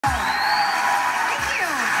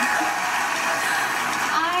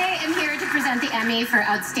the Emmy for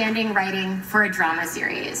Outstanding Writing for a Drama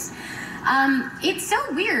Series. It's so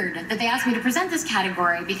weird that they asked me to present this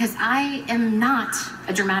category because I am not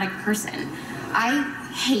a dramatic person. I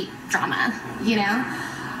hate drama, you know?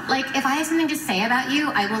 Like, if I have something to say about you,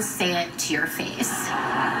 I will say it to your face.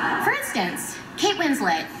 For instance, Kate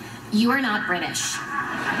Winslet, you are not British.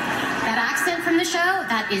 That accent from the show,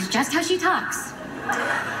 that is just how she talks.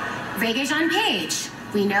 Regé-Jean Page,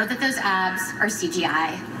 we know that those abs are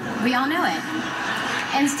CGI. We all know it.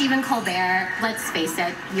 And Stephen Colbert, let's face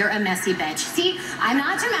it, you're a messy bitch. See, I'm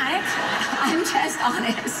not dramatic, I'm just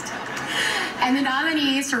honest. And the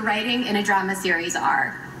nominees for writing in a drama series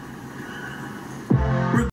are